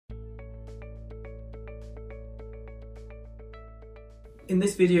In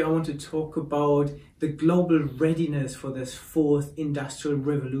this video, I want to talk about the global readiness for this fourth industrial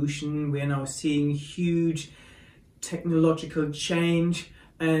revolution. We are now seeing huge technological change,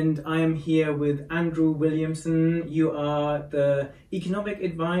 and I am here with Andrew Williamson. You are the economic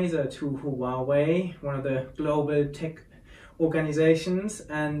advisor to Huawei, one of the global tech organizations,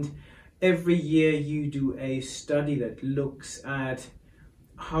 and every year you do a study that looks at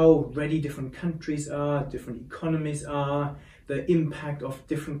how ready different countries are, different economies are, the impact of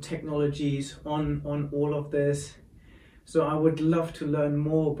different technologies on all of this. So I would love to learn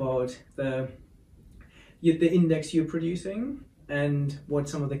more about the index you're producing and what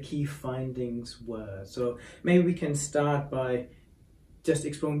some of the key findings were. So maybe we can start by just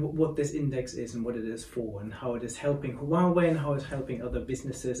exploring what this index is and what it is for, and how it is helping Huawei and how it's helping other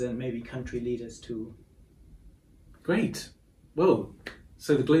businesses and maybe country leaders too. Great. Well,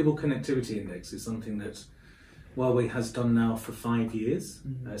 so the Global Connectivity Index is something that Huawei has done now for 5 years.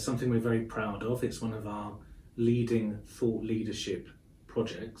 Something we're very proud of. It's one of our leading thought leadership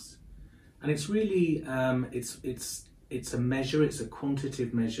projects, and it's really it's a measure. It's a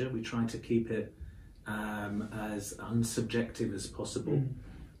quantitative measure. We try to keep it as unsubjective as possible.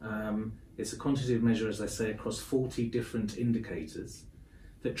 It's a quantitative measure, as I say, across 40 different indicators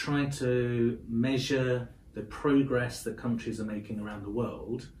that try to measure the progress that countries are making around the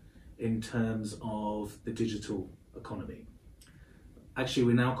world in terms of the digital economy. Actually,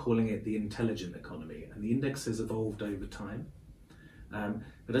 we're now calling it the intelligent economy, and the index has evolved over time.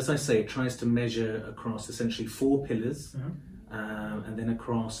 But as I say, it tries to measure across essentially 4 pillars, and then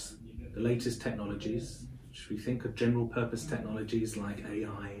across the latest technologies, which we think of general purpose technologies like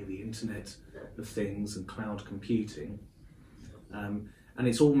AI, the Internet of Things and cloud computing. And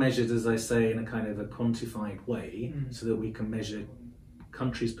it's all measured, as I say, in a kind of a quantified way, so that we can measure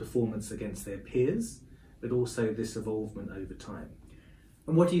countries' performance against their peers, but also this evolvement over time.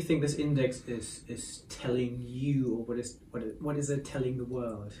 And what do you think this index is telling you, or what is it telling the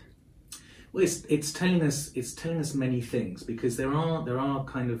world? Well, it's telling us many things, because there are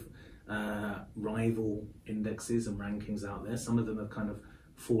kind of rival indexes and rankings out there. Some of them have kind of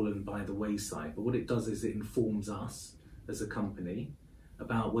fallen by the wayside, but what it does is it informs us as a company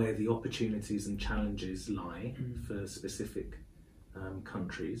about where the opportunities and challenges lie for specific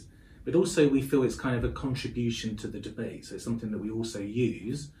countries. But also we feel it's kind of a contribution to the debate, so it's something that we also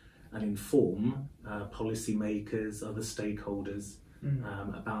use and inform policymakers, other stakeholders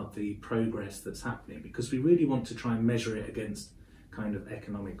about the progress that's happening, because we really want to try and measure it against kind of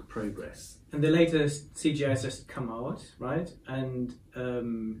economic progress. And the latest CGI has just come out, right? And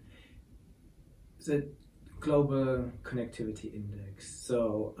the Global Connectivity Index.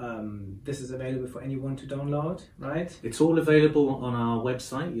 So this is available for anyone to download, right? It's all available on our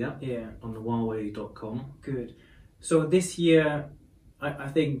website, yeah, on the Huawei.com. Good. So this year, I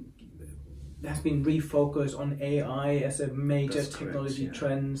think has been refocused on AI as a major technology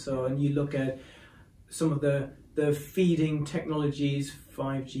trend. So, and you look at some of the feeding technologies,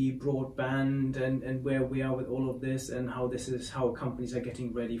 5G, broadband, and where we are with all of this, and how this is how companies are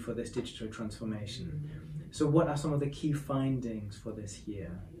getting ready for this digital transformation. So what are some of the key findings for this year?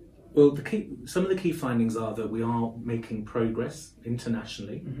 Well, some of the key findings are that we are making progress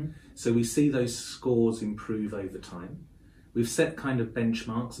internationally. So we see those scores improve over time. We've set kind of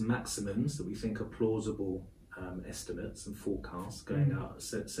benchmarks and maximums that we think are plausible estimates and forecasts going out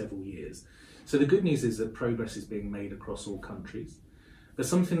several years. So the good news is that progress is being made across all countries. But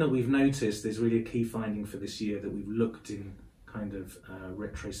something that we've noticed is really a key finding for this year, that we've looked in kind of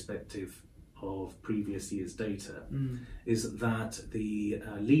retrospective of previous year's data, is that the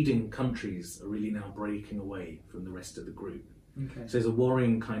leading countries are really now breaking away from the rest of the group. So there's a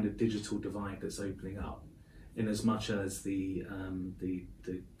worrying kind of digital divide that's opening up, in as much as the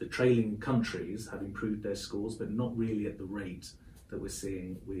trailing countries have improved their scores, but not really at the rate that we're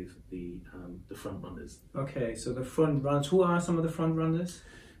seeing with the front runners. Okay, so the front runners, who are some of the front runners?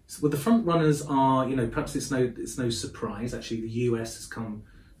 So, well, the front runners are, perhaps it's no surprise, actually the US has come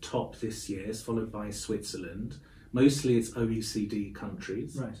top this year. It's followed by Switzerland. Mostly it's OECD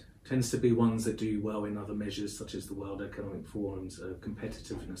countries. Right. Tends to be ones that do well in other measures, such as the World Economic Forum's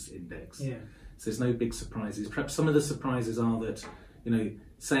Competitiveness Index. Yeah. So there's no big surprises. Perhaps some of the surprises are that,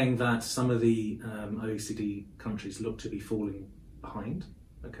 saying that some of the OECD countries look to be falling behind.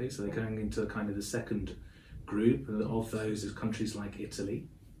 Okay, so they're going into kind of the second group, and of those is countries like Italy,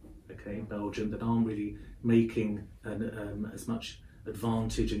 okay, Belgium, that aren't really making as much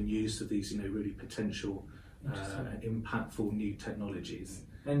advantage and use of these, really potential impactful new technologies.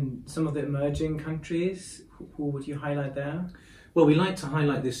 And some of the emerging countries, who would you highlight there? Well, we like to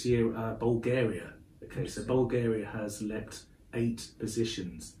highlight this year Bulgaria. Okay, so Bulgaria has leapt 8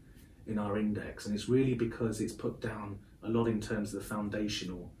 positions in our index, and it's really because it's put down a lot in terms of the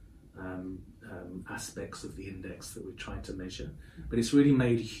foundational aspects of the index that we're trying to measure, but it's really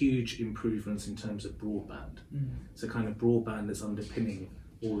made huge improvements in terms of broadband. So kind of broadband that's underpinning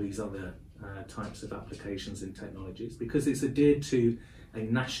all these other types of applications and technologies, because it's adhered to a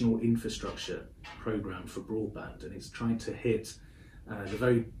national infrastructure program for broadband, and it's trying to hit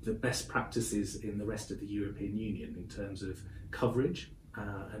the best practices in the rest of the European Union in terms of coverage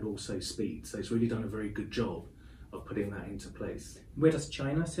and also speed. So it's really done a very good job of putting that into place. Where does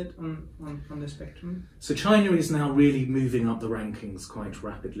China sit on the spectrum? So China is now really moving up the rankings quite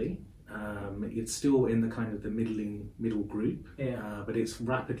rapidly. It's still in the kind of the middle group, but it's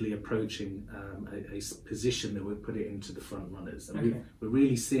rapidly approaching a position that would put it into the front runners. And we're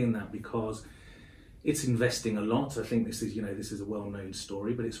really seeing that because it's investing a lot. I think this is a well-known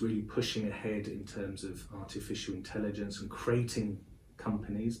story, but it's really pushing ahead in terms of artificial intelligence and creating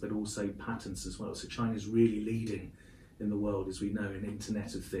companies, but also patents as well. So China's really leading in the world, as we know, in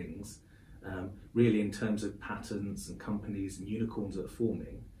Internet of Things, really in terms of patents and companies and unicorns that are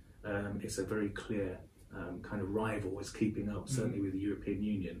forming. It's a very clear kind of rival is keeping up, certainly with the European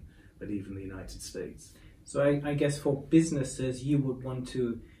Union, but even the United States. So I guess for businesses, you would want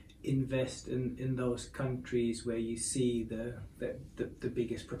to invest in those countries where you see the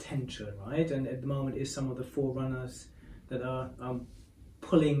biggest potential, right? And at the moment is some of the forerunners that are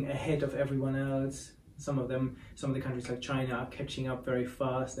pulling ahead of everyone else. Some of the countries like China are catching up very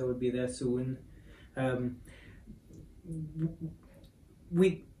fast. They will be there soon.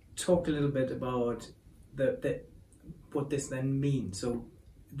 We talked a little bit about what this then means. So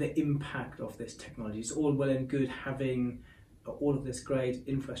the impact of this technology. It's all well and good having all of this great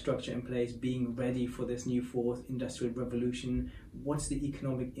infrastructure in place, being ready for this new fourth industrial revolution. What's the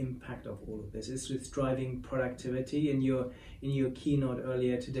economic impact of all of this? It's driving productivity. In your keynote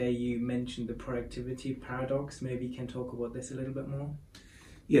earlier today, you mentioned the productivity paradox. Maybe you can talk about this a little bit more.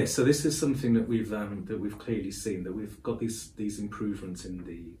 Yes, so this is something that we've clearly seen, that we've got these improvements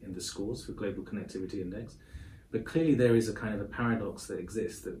in the scores for Global Connectivity Index. But clearly there is a kind of a paradox that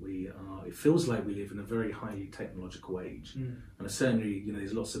exists, that it feels like we live in a very highly technological age. And certainly,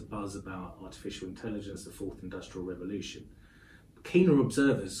 there's lots of buzz about artificial intelligence, the fourth industrial revolution. Keener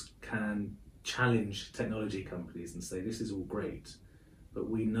observers can challenge technology companies and say, this is all great, but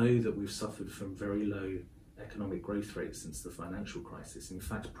we know that we've suffered from very low economic growth rates since the financial crisis. In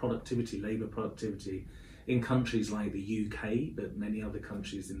fact, labour productivity in countries like the UK, but many other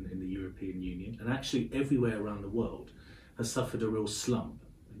countries in the European Union, and actually everywhere around the world, has suffered a real slump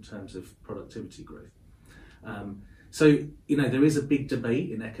in terms of productivity growth. So there is a big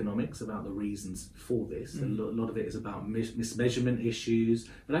debate in economics about the reasons for this. A lot of it is about mismeasurement issues,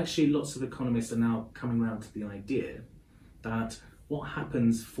 but actually lots of economists are now coming around to the idea that what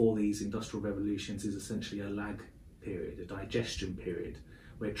happens for these industrial revolutions is essentially a lag period, a digestion period,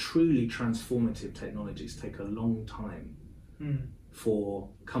 where truly transformative technologies take a long time for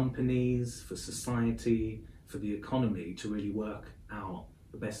companies, for society, for the economy to really work out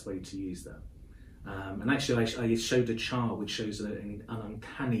the best way to use that. And actually I showed a chart which shows an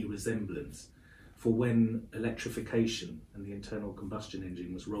uncanny resemblance for when electrification and the internal combustion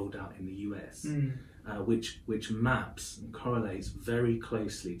engine was rolled out in the US, which maps and correlates very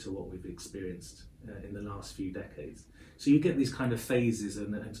closely to what we've experienced in the last few decades. So you get these kind of phases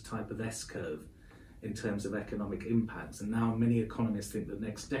and a type of S-curve in terms of economic impacts. And now many economists think the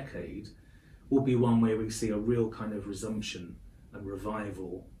next decade will be one where we see a real kind of resumption and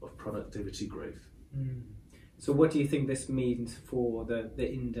revival of productivity growth. So what do you think this means for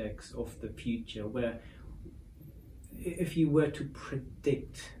the index of the future, where if you were to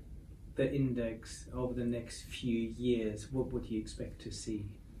predict the index over the next few years, what would you expect to see?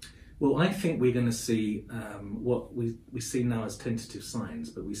 Well, I think we're going to see what we see now as tentative signs,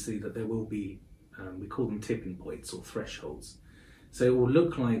 but we see that there will be, we call them tipping points or thresholds. So it will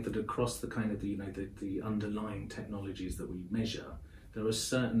look like that across the kind of the underlying technologies that we measure, there are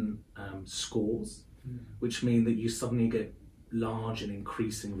certain scores which mean that you suddenly get large and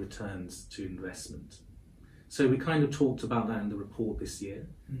increasing returns to investment. So we kind of talked about that in the report this year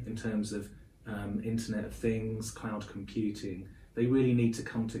in terms of Internet of Things, cloud computing. They really need to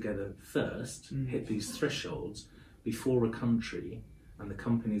come together first, hit these thresholds, before a country and the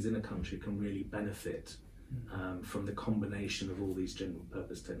companies in a country can really benefit from the combination of all these general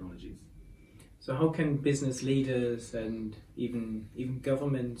purpose technologies. So how can business leaders and even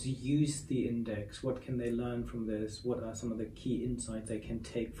governments use the index? What can they learn from this? What are some of the key insights they can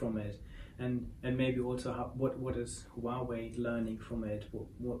take from it? And maybe also what is Huawei learning from it?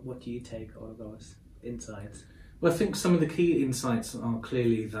 What do you take out of those insights? Well, I think some of the key insights are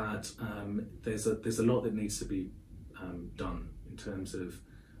clearly that there's a lot that needs to be done in terms of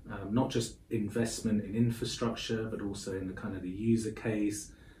not just investment in infrastructure, but also in the kind of the user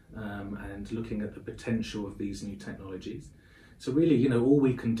case and looking at the potential of these new technologies. So really, you know, all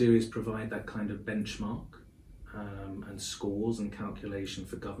we can do is provide that kind of benchmark and scores and calculation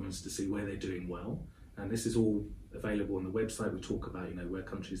for governments to see where they're doing well. And this is all available on the website. We talk about, you know, where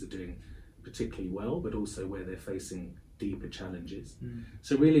countries are doing particularly well, but also where they're facing deeper challenges.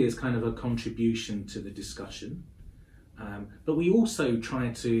 So really it's kind of a contribution to the discussion. But we also try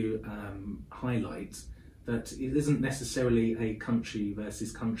to highlight that it isn't necessarily a country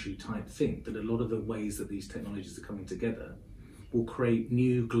versus country type thing, that a lot of the ways that these technologies are coming together will create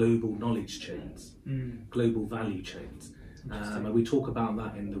new global knowledge chains, global value chains. And we talk about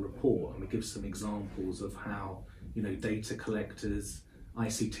that in the report, and we give some examples of how, you know, data collectors,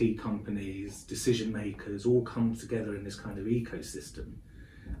 ICT companies, decision makers all come together in this kind of ecosystem.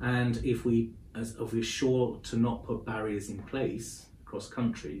 And if we're sure to not put barriers in place across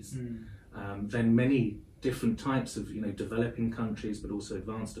countries, then many different types of, you know, developing countries, but also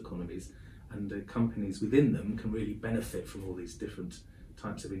advanced economies, and the companies within them can really benefit from all these different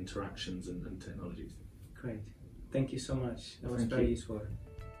types of interactions and technologies. Great. Thank you so much. That was very useful.